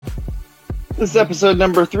This is episode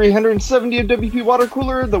number 370 of WP Water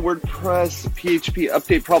Cooler, the WordPress PHP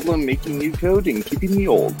update problem making new code and keeping me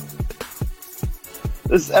old.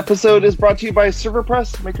 This episode is brought to you by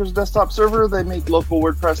ServerPress, maker's desktop server. They make local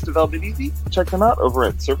WordPress development easy. Check them out over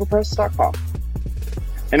at serverpress.com.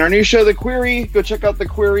 And our new show, The Query, go check out The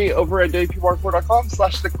Query over at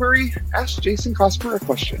wpwatercooler.com/The Query. Ask Jason Cosper a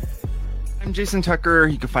question. I'm Jason Tucker.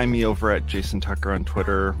 You can find me over at Jason Tucker on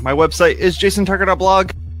Twitter. My website is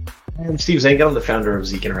jasontucker.blog. I'm Steve Zango. I'm the founder of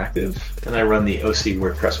Zeek Interactive, and I run the OC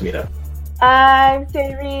WordPress meetup. I'm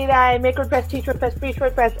Sadie Reed. I make WordPress, teach WordPress, preach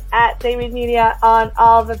WordPress at Sadie Reed Media on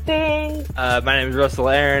all the things. My name is Russell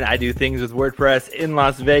Aaron. I do things with WordPress in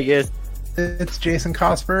Las Vegas. It's Jason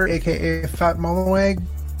Cosper, aka Fat Momoweg.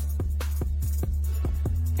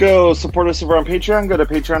 Go support us over on Patreon. Go to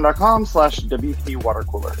patreon.com/WP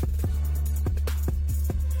Watercooler.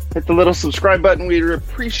 Hit the little subscribe button. We'd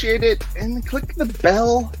appreciate it. And click the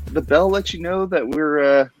bell. The bell lets you know that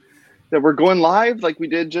we're going live like we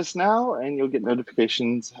did just now, and you'll get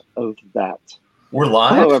notifications of that. We're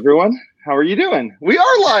live? Hello, everyone. How are you doing? We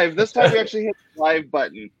are live. This time we actually hit the live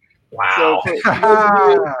button. Wow.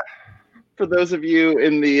 So for those of you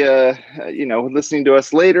in the, listening to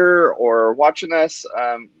us later or watching us,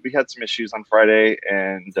 we had some issues on Friday,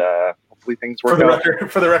 and hopefully things work out.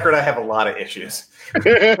 For the record, I have a lot of issues.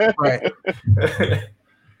 Right.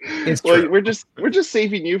 It's well, true. we're just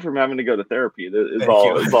saving you from having to go to therapy. Is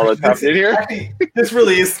all that's happening here. Actually, this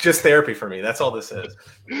really is just therapy for me. That's all this is.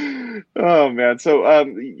 Oh man! So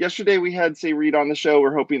yesterday we had Say Reed on the show.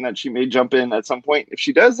 We're hoping that she may jump in at some point. If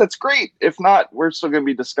she does, that's great. If not, we're still going to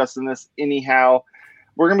be discussing this anyhow.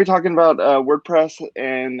 We're going to be talking about WordPress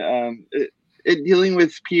and it dealing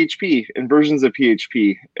with PHP and versions of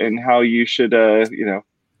PHP and how you should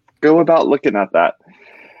go about looking at that.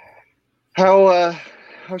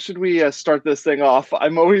 How should we start this thing off?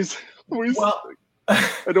 I'm always well.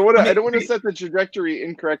 I don't want to set the trajectory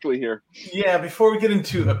incorrectly here. Yeah, before we get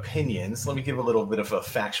into opinions, let me give a little bit of a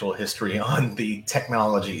factual history on the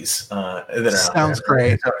technologies that are out there. Sounds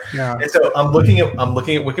great. Yeah. And so I'm looking at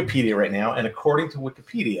Wikipedia right now, and according to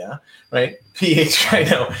Wikipedia, right, PHP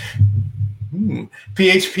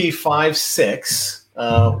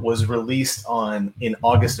 5.6 was released in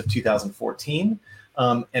August of 2014.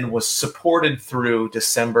 And was supported through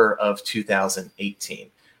December of 2018.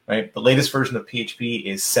 Right, the latest version of PHP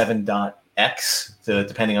is 7.x,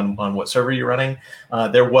 depending on what server you're running.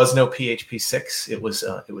 There was no PHP 6; it was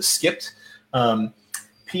skipped.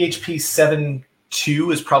 PHP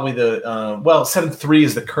 7.2 is probably 7.3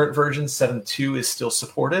 is the current version. 7.2 is still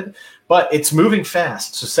supported, but it's moving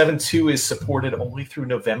fast. So 7.2 is supported only through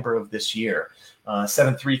November of this year.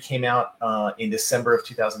 7.3 came out in December of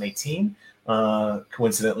 2018.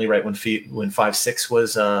 Coincidentally, right when 5.6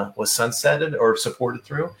 was sunsetted or supported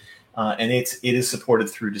through, and it is supported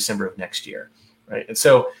through December of next year, right? And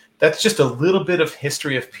so that's just a little bit of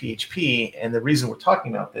history of PHP, and the reason we're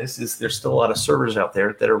talking about this is there's still a lot of servers out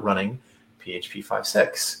there that are running PHP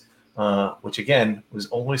 5.6, which again was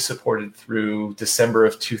only supported through December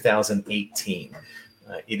of 2018.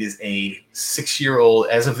 It is a 6-year-old,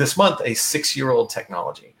 as of this month, a 6-year-old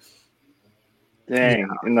technology. Dang, yeah.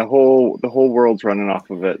 And the whole world's running off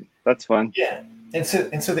of it. That's fun. Yeah. And so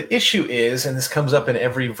the issue is, and this comes up in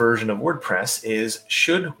every version of WordPress, is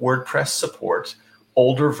should WordPress support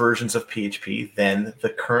older versions of PHP than the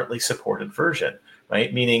currently supported version,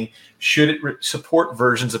 right? Meaning, should it support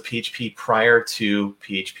versions of PHP prior to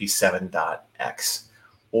PHP 7.x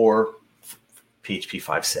or PHP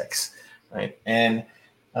 5.6, right? And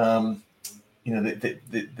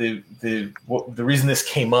the reason this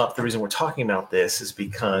came up, the reason we're talking about this is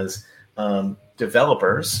because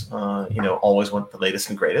developers, always want the latest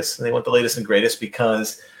and greatest, and they want the latest and greatest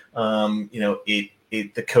because,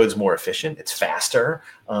 the code's more efficient, it's faster,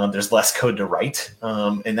 there's less code to write,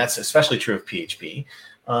 and that's especially true of PHP.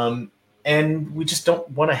 And we just don't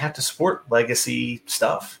want to have to support legacy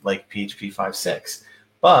stuff like PHP 5.6,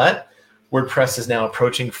 but WordPress is now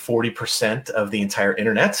approaching 40% of the entire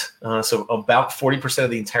internet. So about 40% of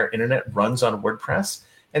the entire internet runs on WordPress.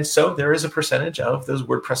 And so there is a percentage of those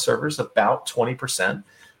WordPress servers, about 20%,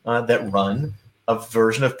 that run a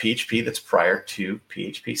version of PHP that's prior to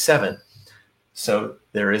PHP 7. So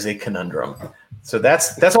there is a conundrum. So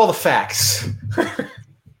that's all the facts.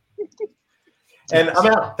 And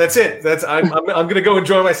I'm out. That's it. I'm going to go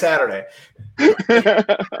enjoy my Saturday.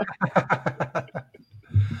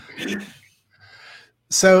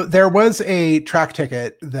 So there was a track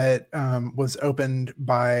ticket that was opened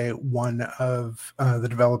by one of the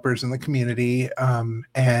developers in the community.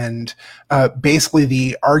 And basically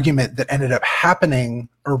the argument that ended up happening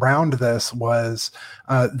around this was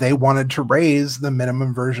they wanted to raise the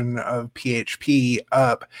minimum version of PHP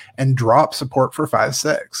up and drop support for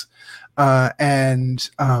 5.6.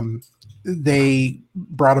 They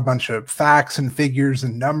brought a bunch of facts and figures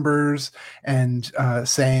and numbers and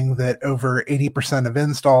saying that over 80% of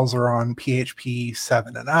installs are on PHP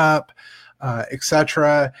 7 and up,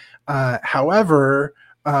 etc. However,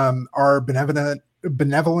 our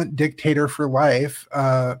benevolent dictator for life,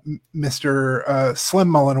 Mr. Slim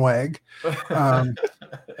Mullenweg,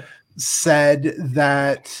 said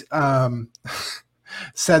that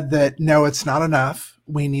no, it's not enough.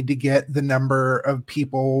 We need to get the number of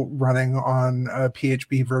people running on a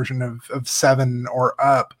PHP version of 7 or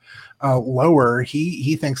up lower.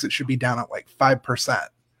 He thinks it should be down at like 5%.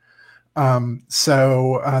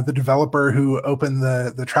 So the developer who opened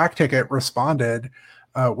the track ticket responded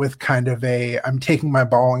with kind of a "I'm taking my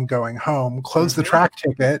ball and going home," closed the track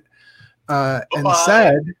ticket, and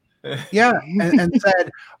said, "Yeah," and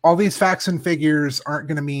said all these facts and figures aren't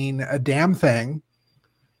going to mean a damn thing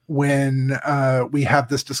when we have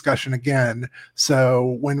this discussion again.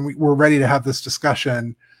 So when we're ready to have this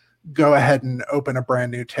discussion, go ahead and open a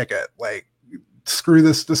brand new ticket. Like, screw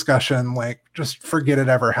this discussion. Like, just forget it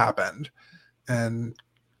ever happened. And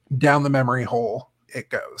down the memory hole it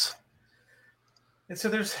goes. And so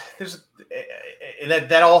there's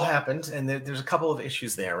that all happened, and there's a couple of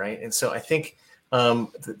issues there, right? And so I think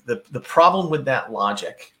the problem with that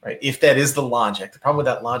logic, right? If that is the logic, the problem with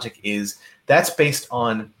that logic is that's based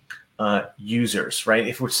on users, right?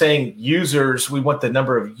 If we're saying users, we want the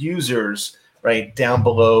number of users, right, down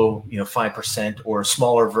below 5% or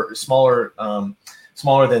smaller than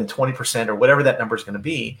 20% or whatever that number is going to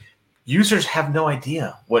be. Users have no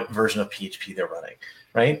idea what version of PHP they're running,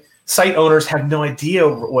 right? Site owners have no idea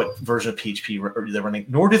what version of PHP they're running,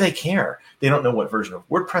 nor do they care. They don't know what version of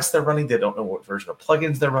WordPress they're running. They don't know what version of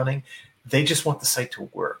plugins they're running. They just want the site to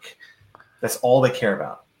work. That's all they care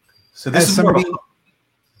about. So this is more of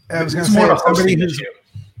a hosting issue.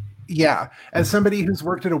 Yeah, as somebody who's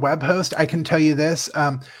worked at a web host, I can tell you this: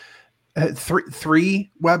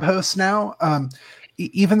 three web hosts now.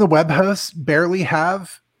 Even the web hosts barely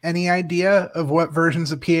have any idea of what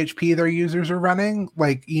versions of PHP their users are running.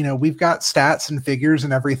 Like, we've got stats and figures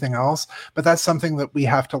and everything else, but that's something that we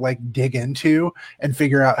have to like dig into and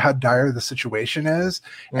figure out how dire the situation is.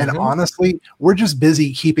 Mm-hmm. And honestly, we're just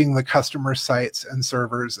busy keeping the customer sites and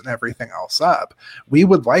servers and everything else up. We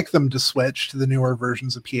would like them to switch to the newer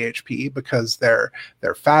versions of PHP because they're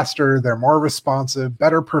faster, they're more responsive,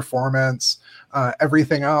 better performance,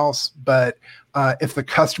 everything else. But if the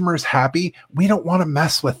customer is happy, we don't want to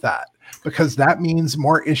mess with that because that means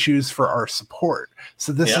more issues for our support.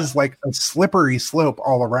 So this is like a slippery slope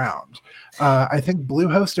all around. I think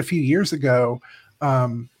Bluehost a few years ago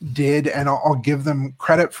did, and I'll give them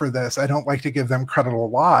credit for this. I don't like to give them credit a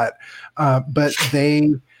lot, but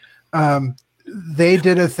they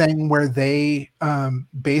did a thing where they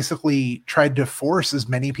basically tried to force as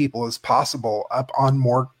many people as possible up on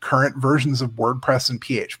more current versions of WordPress and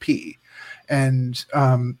PHP. And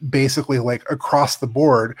basically like across the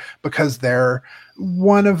board, because they're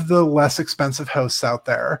one of the less expensive hosts out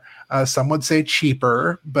there. Some would say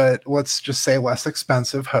cheaper, but let's just say less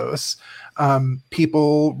expensive hosts.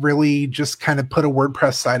 People really just kind of put a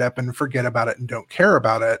WordPress site up and forget about it and don't care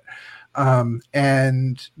about it.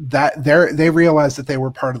 And that they realized that they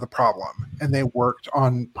were part of the problem, and they worked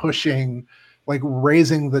on pushing, like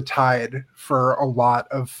raising the tide for a lot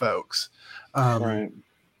of folks. Right.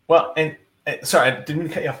 Well, and sorry, I didn't mean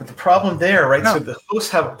to cut you off, but the problem there, right? No. So the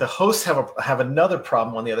hosts have another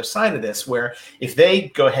problem on the other side of this, where if they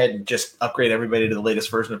go ahead and just upgrade everybody to the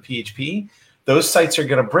latest version of PHP, those sites are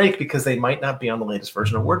going to break because they might not be on the latest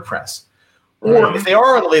version of WordPress. Or if they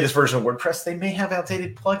are on the latest version of WordPress, they may have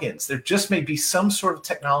outdated plugins. There just may be some sort of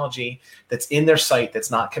technology that's in their site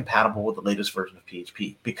that's not compatible with the latest version of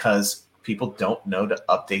PHP because people don't know to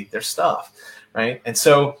update their stuff, right? And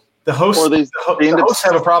so the hosts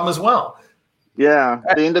have a problem as well. Yeah,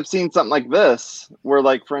 they end up seeing something like this, where,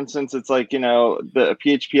 like, for instance, it's like, the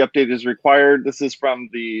PHP update is required. This is from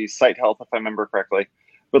the site health, if I remember correctly.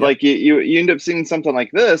 But like you end up seeing something like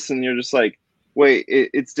this, and you're just like, wait,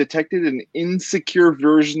 it's detected an insecure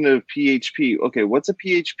version of PHP. Okay, what's a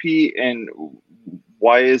PHP, and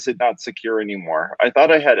why is it not secure anymore? I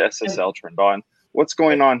thought I had SSL turned on. What's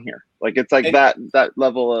going on here? Like, it's like that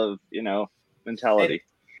level of mentality.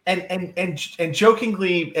 And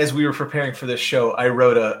jokingly, as we were preparing for this show, I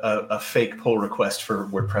wrote a fake pull request for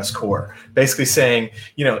WordPress core, basically saying,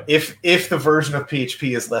 if the version of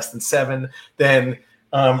PHP is less than 7, then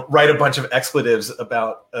write a bunch of expletives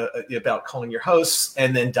about calling your hosts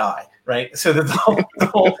and then die, right? So that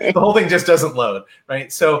the whole thing just doesn't load,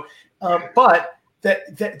 right? So, but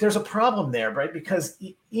that there's a problem there, right? Because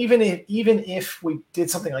even if we did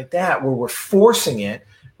something like that where we're forcing it,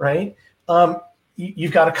 right?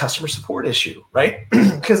 You've got a customer support issue, right?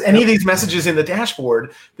 Because any of these messages in the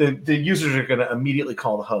dashboard, the users are going to immediately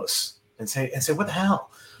call the hosts and say, what the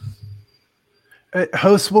hell?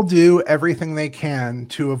 Hosts will do everything they can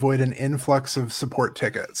to avoid an influx of support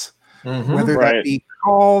tickets, whether that be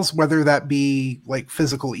calls, whether that be like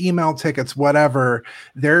physical email tickets, whatever.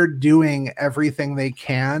 They're doing everything they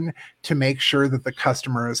can to make sure that the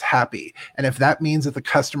customer is happy. And if that means that the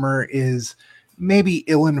customer is maybe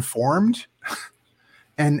ill-informed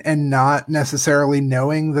and not necessarily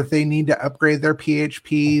knowing that they need to upgrade their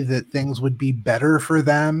PHP, that things would be better for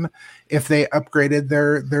them if they upgraded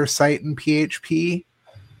their site in PHP,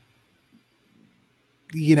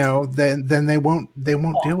 then they won't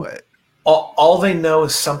do it. All they know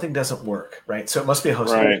is something doesn't work, right? So it must be a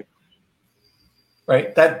host,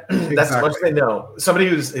 right? That's as much as they know. Somebody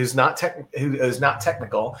who's not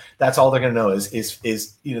technical, that's all they're going to know is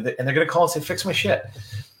and they're going to call and say, "Fix my shit."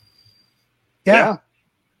 Yeah.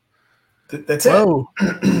 That's Whoa.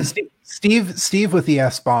 it. Steve with the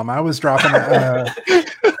S-bomb. I was dropping.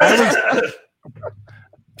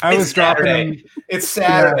 It's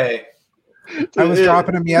Saturday. I was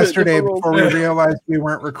dropping him yesterday before we realized we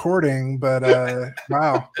weren't recording. But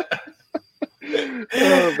wow.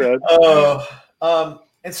 Oh man.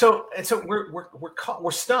 And so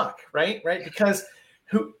we're stuck, right? Because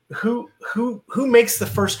who makes the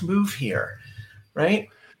first move here, right?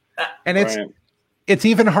 And it's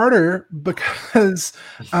even harder because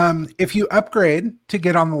if you upgrade to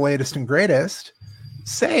get on the latest and greatest,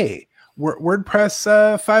 say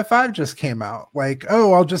WordPress 5.5 just came out, like,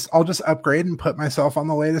 oh, I'll just upgrade and put myself on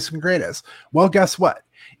the latest and greatest. Well, guess what?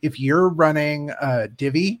 If you're running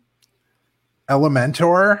Divi,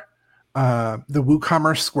 Elementor, the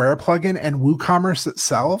WooCommerce Square plugin, and WooCommerce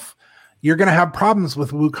itself, you're going to have problems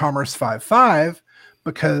with WooCommerce 5.5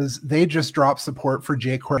 because they just dropped support for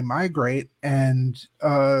jQuery Migrate, and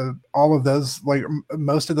all of those, like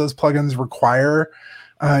most of those plugins require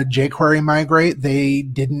jQuery Migrate. They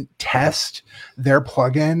didn't test their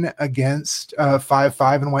plugin against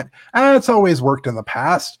 5.5 and went, it's always worked in the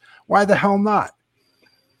past. Why the hell not?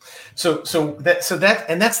 So that's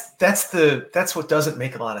what doesn't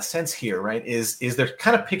make a lot of sense here, right? Is they're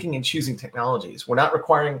kind of picking and choosing technologies. We're not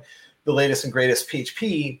requiring the latest and greatest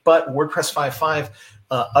PHP, but WordPress 5.5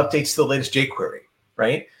 updates to the latest jQuery,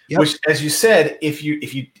 right? Yep. Which, as you said, if you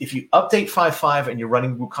update 5.5 and you're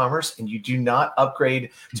running WooCommerce and you do not upgrade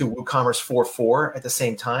to WooCommerce 4.4 at the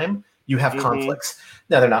same time, you have conflicts.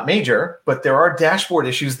 Now, they're not major, but there are dashboard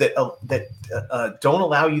issues that don't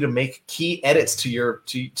allow you to make key edits to your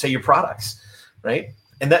products, right?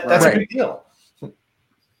 And that's a big deal.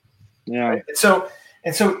 Yeah. Right?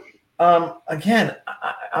 And so again,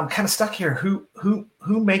 I'm kind of stuck here. Who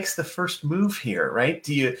makes the first move here, right?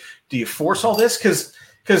 Do you force all this? Because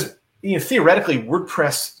theoretically,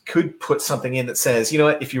 WordPress could put something in that says, you know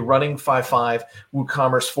what, if you're running 5.5,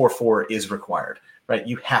 WooCommerce 4.4 is required, right?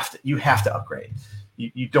 You have to upgrade.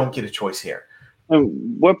 You don't get a choice here.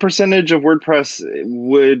 What percentage of WordPress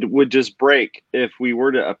would just break if we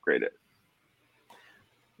were to upgrade it?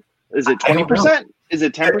 Is it 20%? Is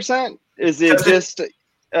it 10%? Is it just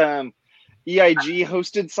EIG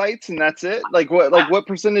hosted sites and that's it? Like what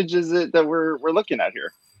percentage is it that we're looking at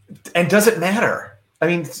here? And does it matter? I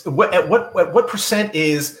mean, what percent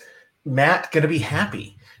is Matt going to be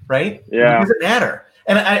happy, right? Yeah. Does it matter?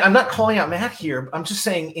 And I'm not calling out Matt here. I'm just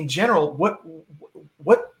saying in general, what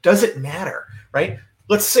does it matter, right?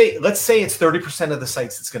 Let's say it's 30% of the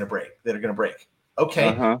sites that are going to break.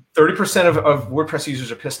 Okay, 30% of WordPress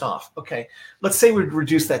users are pissed off. Okay, let's say we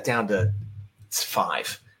reduce that down to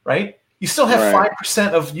 5, right? You still have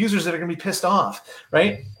 5% of users that are going to be pissed off,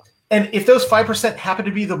 right? And if those 5% happen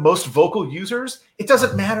to be the most vocal users, it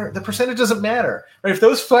doesn't matter. The percentage doesn't matter, right? If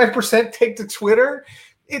those 5% take to Twitter,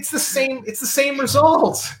 it's the same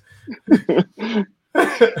result.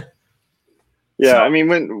 Yeah, I mean,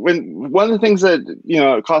 when one of the things that,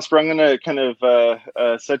 Cosper, I'm going to kind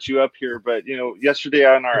of set you up here, but yesterday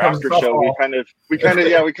on our after show, we kind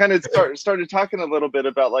of started talking a little bit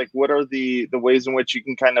about like what are the ways in which you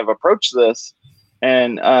can kind of approach this,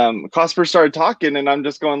 and Cosper started talking, and I'm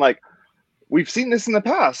just going like, we've seen this in the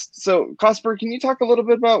past. So, Cosper, can you talk a little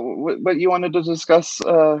bit about what you wanted to discuss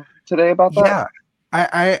today about that?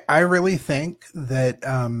 Yeah. I really think that,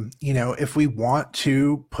 if we want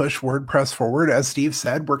to push WordPress forward, as Steve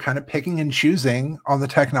said, we're kind of picking and choosing on the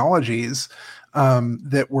technologies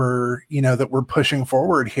that we're pushing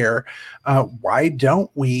forward here. Why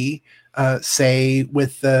don't we say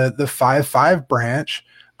with the 5.5 branch,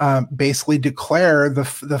 basically declare the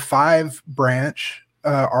 5 branch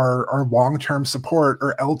our long-term support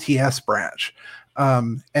or LTS branch,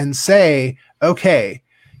 and say, okay,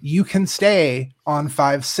 you can stay on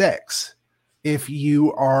 5.6 if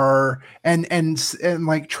you are, and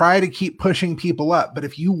like try to keep pushing people up. But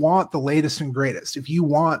if you want the latest and greatest, if you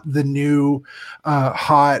want the new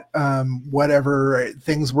hot whatever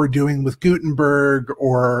things we're doing with Gutenberg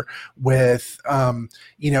or with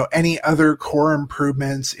any other core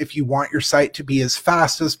improvements, if you want your site to be as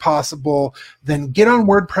fast as possible, then get on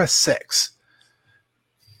WordPress 6.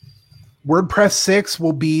 WordPress 6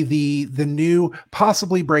 will be the new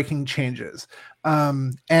possibly breaking changes.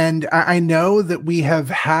 And I know that we have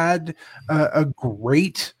had a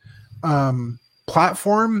great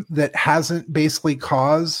platform that hasn't basically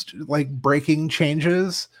caused like breaking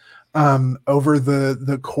changes over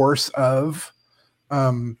the course of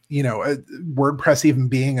WordPress even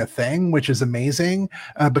being a thing, which is amazing,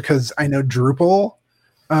 because I know Drupal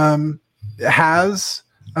has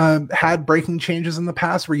had breaking changes in the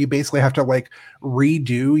past where you basically have to like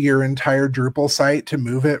redo your entire Drupal site to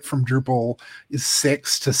move it from Drupal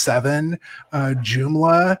 6 to 7.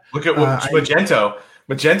 Joomla. Look at what Magento.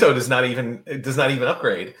 Magento does not even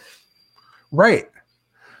upgrade. Right.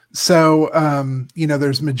 So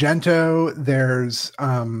there's Magento, there's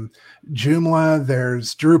Joomla,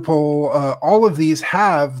 there's Drupal. All of these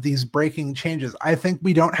have these breaking changes. I think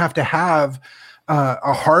we don't have to have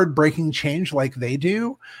a hard breaking change like they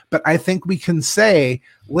do, but I think we can say,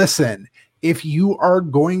 listen, if you are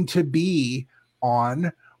going to be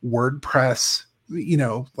on WordPress,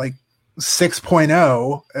 like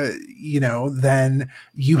 6.0, then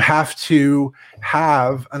you have to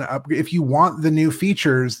have an upgrade. If you want the new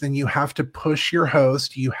features, then you have to push your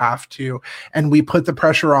host. You have to, and we put the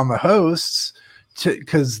pressure on the hosts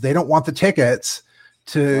because they don't want the tickets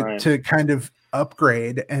to kind of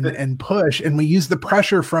upgrade and push, and we use the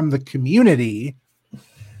pressure from the community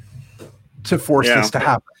to force this to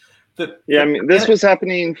happen. I mean, this was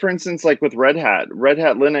happening, for instance, like with Red Hat. Red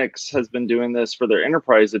Hat Linux has been doing this for their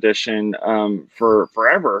Enterprise Edition for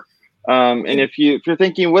forever. And if you're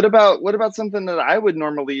thinking, what about something that I would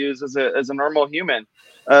normally use as a normal human?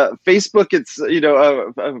 Facebook,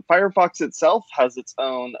 Firefox itself has its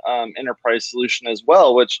own enterprise solution as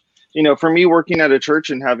well, which, for me working at a church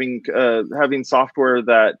and having software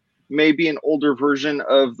that may be an older version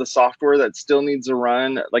of the software that still needs to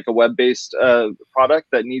run, like a web-based product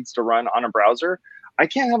that needs to run on a browser, I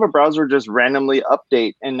can't have a browser just randomly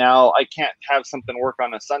update and now I can't have something work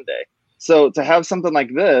on a Sunday. So to have something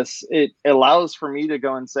like this, it allows for me to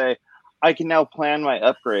go and say, I can now plan my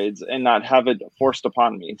upgrades and not have it forced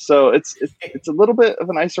upon me. So it's a little bit of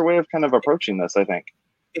a nicer way of kind of approaching this, I think.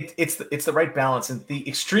 It's the right balance, and the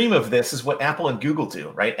extreme of this is what Apple and Google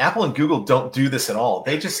do, right? Apple and Google don't do this at all.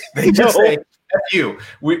 They just say, F you.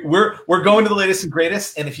 We're going to the latest and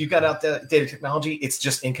greatest, and if you've got outdated technology, it's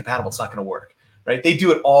just incompatible. It's not going to work, right? They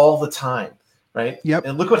do it all the time, right? Yep.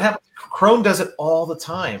 And look what happens. Chrome does it all the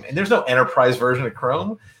time, and there's no enterprise version of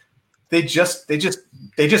Chrome. They just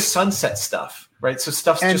sunset stuff, right? So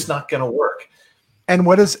stuff's just not going to work. And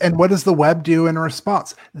what does the web do in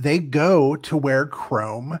response? They go to where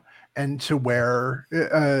Chrome and to where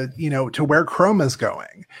Chrome is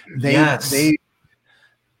going.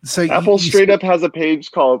 So Apple straight up has a page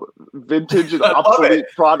called Vintage and Obsolete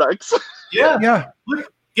Products. Yeah.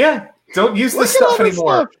 Don't use this stuff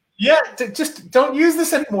anymore. Yeah, just don't use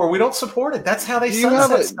this anymore. We don't support it. That's how they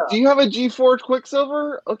sunset stuff. Do you have a G4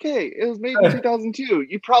 Quicksilver? Okay, it was made in 2002.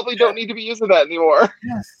 You probably don't need to be using that anymore.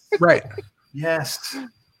 Yes. Right. Yes.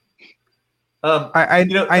 I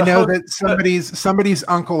know that somebody's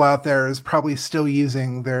uncle out there is probably still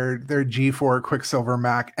using their G4 Quicksilver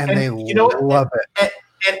Mac, and they love it.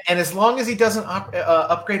 And as long as he doesn't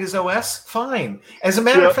upgrade his OS, fine. As a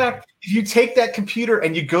matter of fact, if you take that computer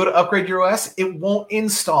and you go to upgrade your OS, it won't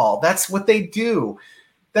install. That's what they do.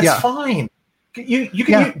 That's fine. You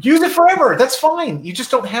can use it forever. That's fine. You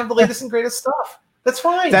just don't have the latest and greatest stuff. That's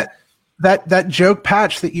fine. That joke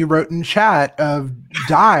patch that you wrote in chat of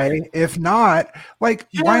die if not, like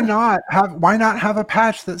why not have a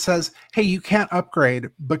patch that says, hey, you can't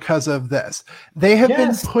upgrade because of this. They have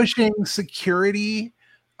been pushing security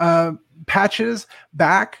patches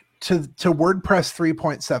back to WordPress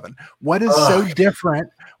 3.7? What is so different?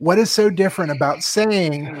 What is so different about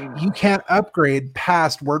saying you can't upgrade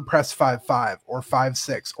past WordPress 5.5 or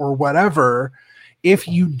 5.6 or whatever if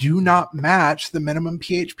you do not match the minimum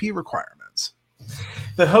PHP requirements?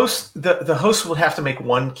 The host will have to make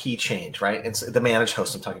one key change, right? It's the managed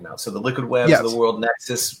host I'm talking about. So the Liquid Webs of the world,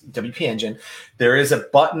 Nexus, WP Engine, there is a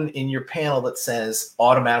button in your panel that says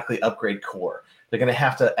automatically upgrade core. They're going to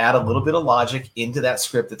have to add a little bit of logic into that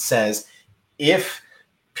script that says if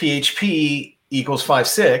PHP equals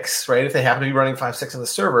 5.6, right? If they happen to be running 5.6 on the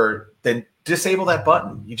server, then disable that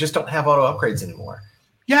button. You just don't have auto upgrades anymore.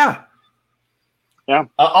 Yeah. Yeah,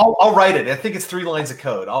 I'll write it. I think it's 3 lines of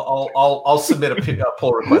code. I'll submit a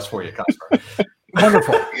pull request for you, Cosper.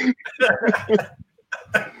 Wonderful.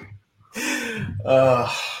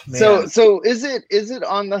 Man. So is it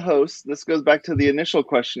on the host? This goes back to the initial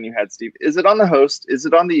question you had, Steve. Is it on the host? Is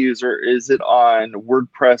it on the user? Is it on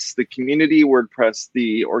WordPress, the community, WordPress,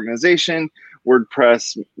 the organization,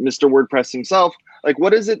 WordPress, Mr. WordPress himself? Like,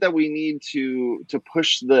 what is it that we need to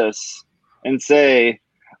push this and say,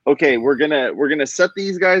 okay, we're gonna set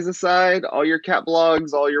these guys aside, all your cat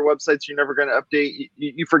blogs, all your websites you're never gonna update.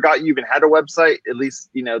 You forgot you even had a website. At least,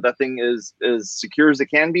 that thing is as secure as it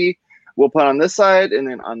can be. We'll put on this side, and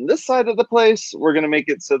then on this side of the place, we're gonna make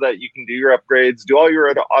it so that you can do your upgrades, do all your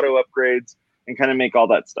auto upgrades, and kind of make all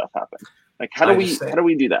that stuff happen. Like, how do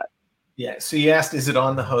we do that? Yeah. So you asked, is it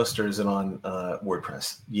on the host or is it on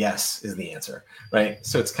WordPress? Yes, is the answer, right?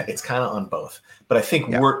 So it's kind of on both. But I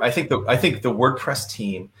think I think the WordPress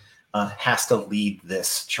team has to lead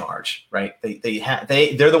this charge, right? They're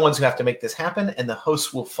the ones who have to make this happen, and the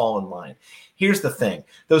hosts will fall in line. Here's the thing: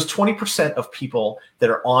 those 20% of people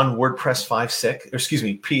that are on WordPress 5.6, or excuse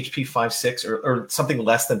me, PHP 5.6, or something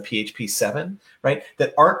less than PHP 7, right?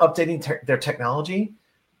 That aren't updating their technology.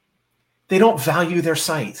 They don't value their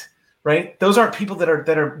site. Right? Those aren't people that are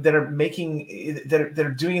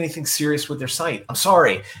doing anything serious with their site. I'm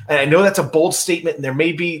sorry. And I know that's a bold statement, and there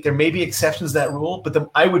may be exceptions to that rule, but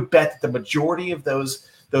I would bet that the majority of those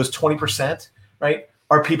 20%, right,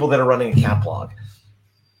 are people that are running a cat blog.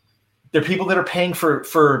 They're people that are paying for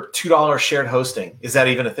 $2 shared hosting. Is that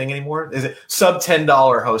even a thing anymore? Is it sub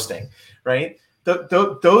 $10 hosting? Right?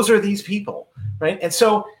 Those are these people, right? And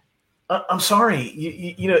so I'm sorry,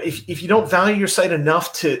 if you don't value your site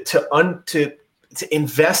enough to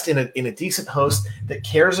invest in a decent host that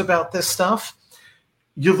cares about this stuff,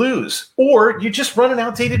 you lose, or you just run an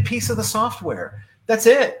outdated piece of the software. That's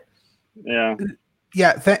it. Yeah.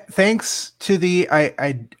 Yeah. Thanks to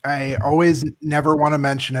I always never want to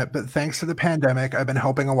mention it, but thanks to the pandemic, I've been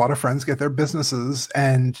helping a lot of friends get their businesses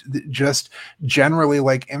and just generally,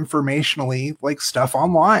 like, informationally, like, stuff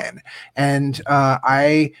online. And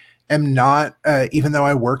I am not, even though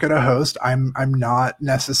I work at a host, I'm not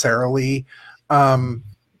necessarily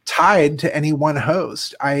tied to any one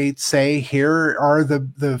host. I say, here are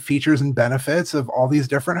the features and benefits of all these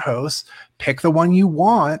different hosts. Pick the one you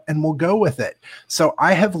want and we'll go with it. So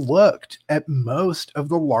I have looked at most of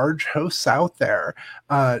the large hosts out there,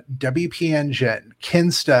 WP Engine,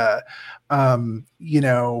 Kinsta,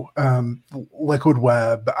 Liquid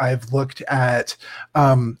Web. I've looked at,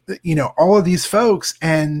 all of these folks,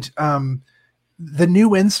 and the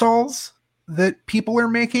new installs that people are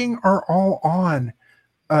making are all on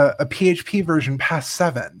a PHP version past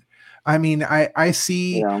 7. I mean, I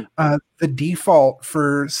see the default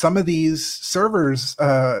for some of these servers,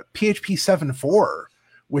 PHP 7.4,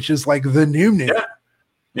 which is like the new.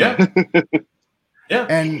 Yeah. Yeah.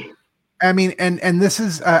 And I mean, and this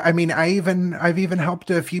is, I've even helped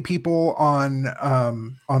a few people on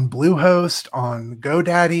Bluehost, on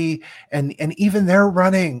GoDaddy, and even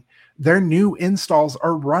their new installs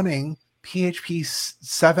are running PHP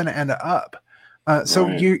 7 and up. So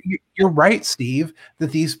right. You're right, Steve,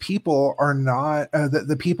 that these people are not,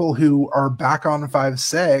 the people who are back on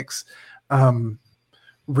 5.6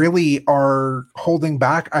 really are holding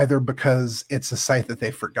back, either because it's a site that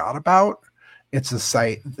they forgot about. It's a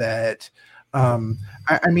site that, I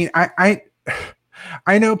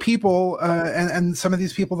know people, and some of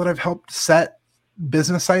these people that I've helped set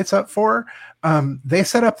business sites up for, they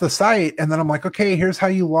set up the site, and then I'm like, okay, here's how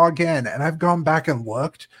you log in. And I've gone back and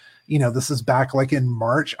looked, this is back like in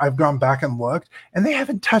March. I've gone back and looked, and they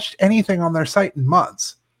haven't touched anything on their site in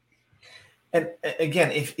months. And again,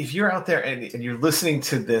 if you're out there and you're listening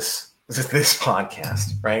to this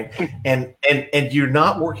podcast, right, and you're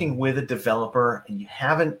not working with a developer, and you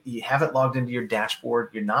haven't logged into your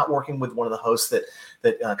dashboard, you're not working with one of the hosts that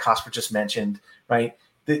Cosper just mentioned, right?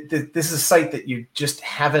 This is a site that you just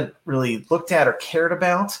haven't really looked at or cared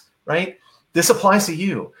about, right? This applies to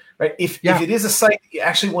you, right? If it is a site that you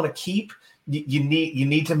actually want to keep, you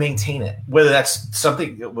need to maintain it. Whether that's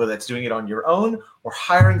doing it on your own, or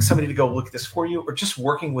hiring somebody to go look at this for you, or just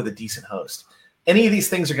working with a decent host. Any of these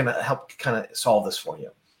things are going to help kind of solve this for you.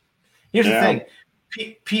 Here's the thing.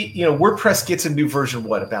 WordPress gets a new version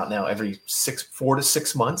about now every 4 to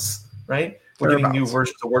 6 months, right? We're getting new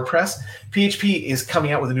versions of WordPress. PHP is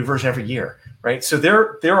coming out with a new version every year, right? So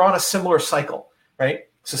they're on a similar cycle, right?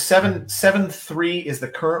 So 7.3 is the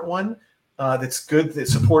current one that's good,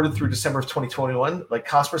 that's supported through December of 2021. Like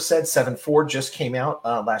Cosper said, 7.4 just came out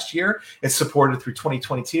last year. It's supported through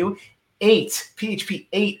 2022. PHP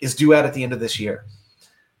 8 is due out at the end of this year.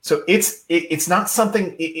 So it's not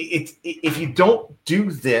something. If you don't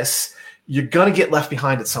do this, you're gonna get left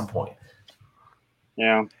behind at some point.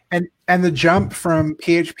 Yeah. And the jump from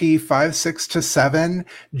PHP 5.6 to 7,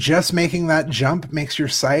 just making that jump makes your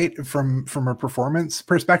site from a performance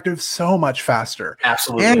perspective so much faster.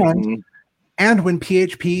 Absolutely. And when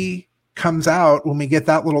PHP comes out, when we get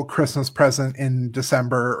that little Christmas present in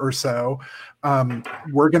December or so,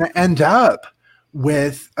 we're going to end up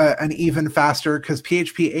with an even faster, because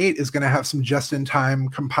PHP 8 is going to have some just-in-time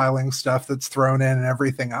compiling stuff that's thrown in and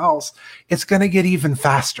everything else. It's going to get even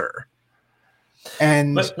faster.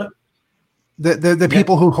 And the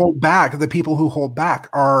people who hold back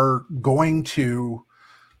are going to,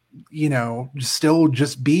 still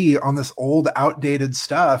just be on this old, outdated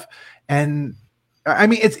stuff. And I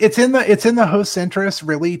mean, it's in the host's interest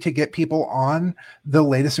really to get people on the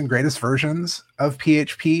latest and greatest versions of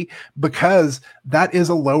PHP, because that is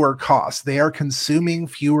a lower cost. They are consuming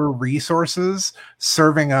fewer resources,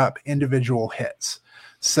 serving up individual hits.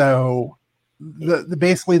 So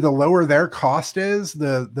basically the lower their cost is,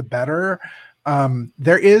 the better.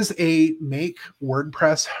 There is a Make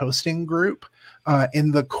WordPress hosting group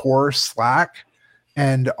in the core Slack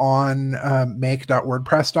and on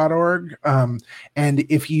make.wordpress.org. And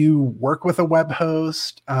if you work with a web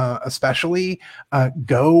host, especially,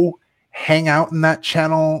 go hang out in that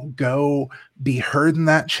channel, go be heard in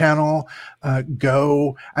that channel,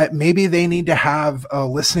 maybe they need to have a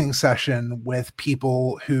listening session with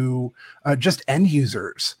people who just end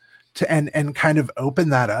users and kind of open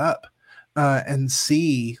that up. And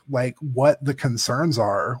see like what the concerns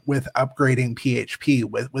are with upgrading PHP,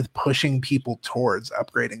 with pushing people towards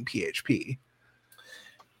upgrading PHP.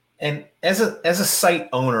 And as a site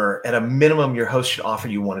owner, at a minimum, your host should offer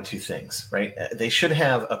you one of two things, right? They should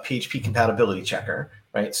have a PHP compatibility checker,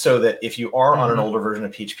 right? So that if you are on an older version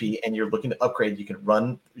of PHP and you're looking to upgrade, you can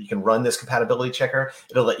run this compatibility checker.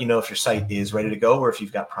 It'll let you know if your site is ready to go or if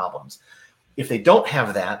you've got problems. If they don't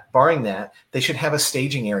have that, barring that, they should have a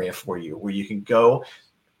staging area for you where you can go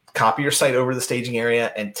copy your site over to the staging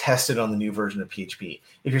area and test it on the new version of PHP.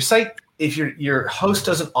 If your host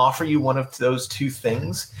doesn't offer you one of those two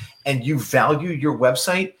things and you value your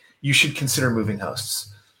website, you should consider moving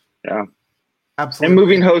hosts. Yeah, absolutely. And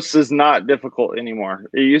moving hosts is not difficult anymore.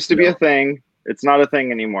 It used to be a thing. It's not a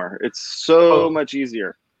thing anymore. It's so much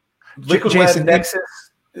easier. Liquid Web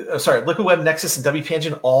Nexus and WP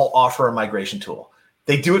Engine all offer a migration tool.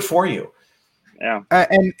 They do it for you. Yeah.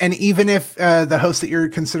 And even if the host that you're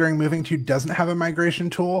considering moving to doesn't have a migration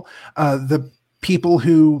tool, the people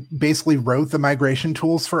who basically wrote the migration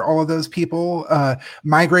tools for all of those people,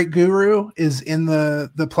 Migrate Guru is in the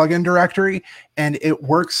plugin directory, and it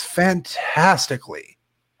works fantastically.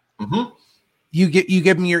 Mm-hmm. You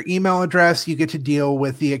give them your email address. You get to deal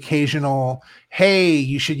with the occasional, hey,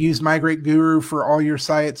 you should use Migrate Guru for all your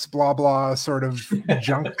sites, blah, blah, sort of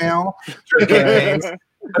junk mail.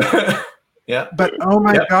 Yeah. But oh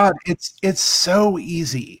my God, it's so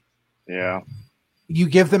easy. Yeah. You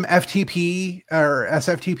give them FTP or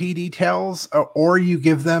SFTP details, or you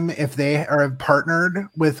give them, if they are partnered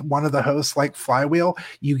with one of the hosts like Flywheel,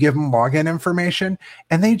 you give them login information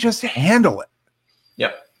and they just handle it.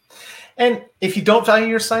 Yep. And if you don't value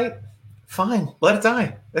your site, fine, let it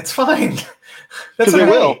die. That's fine. That's okay. It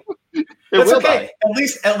will. That's okay.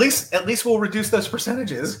 Die. At least we'll reduce those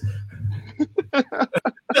percentages.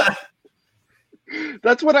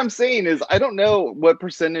 That's what I'm saying is I don't know what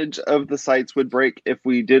percentage of the sites would break if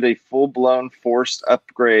we did a full-blown forced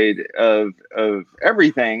upgrade of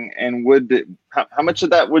everything, and how much of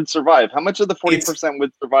that would survive? How much of the 40%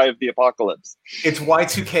 would survive the apocalypse? It's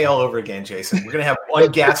Y2K all over again, Jason. We're going to have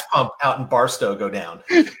one gas pump out in Barstow go down.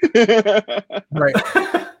 Right.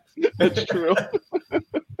 That's true.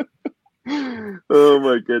 Oh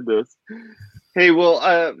my goodness. Hey,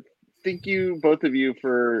 well, thank you, both of you,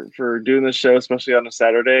 for doing this show, especially on a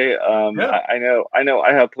Saturday. I know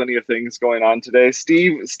I have plenty of things going on today.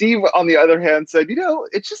 Steve, on the other hand, said,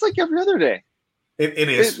 it's just like every other day. It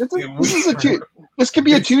is. This could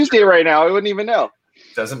be a Tuesday right now. I wouldn't even know.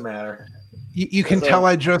 Doesn't matter. You can tell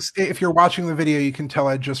if you're watching the video, you can tell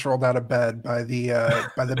I just rolled out of bed by the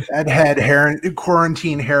bedhead hair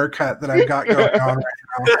quarantine haircut that I've got going on right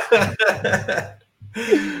now.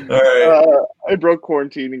 All right. I broke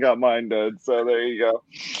quarantine and got mine done. So there you go.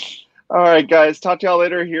 All right, guys. Talk to y'all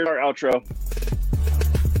later. Here's our outro.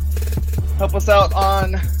 Help us out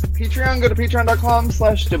on Patreon. Go to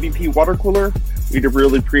patreon.com/WP Watercooler. We'd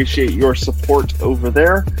really appreciate your support over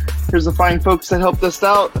there. Here's the fine folks that helped us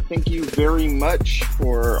out. Thank you very much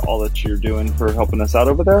for all that you're doing for helping us out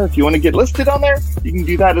over there. If you want to get listed on there, you can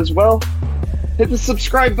do that as well. Hit the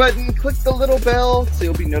subscribe button, click the little bell so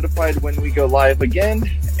you'll be notified when we go live again.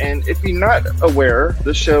 And if you're not aware,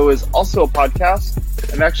 the show is also a podcast.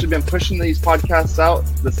 I've actually been pushing these podcasts out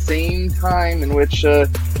the same time in which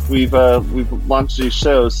we've launched these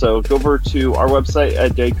shows. So go over to our website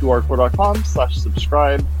at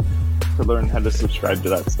wpwatercooler.com/subscribe to learn how to subscribe to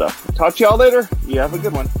that stuff. Talk to y'all later. You have a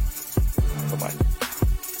good one.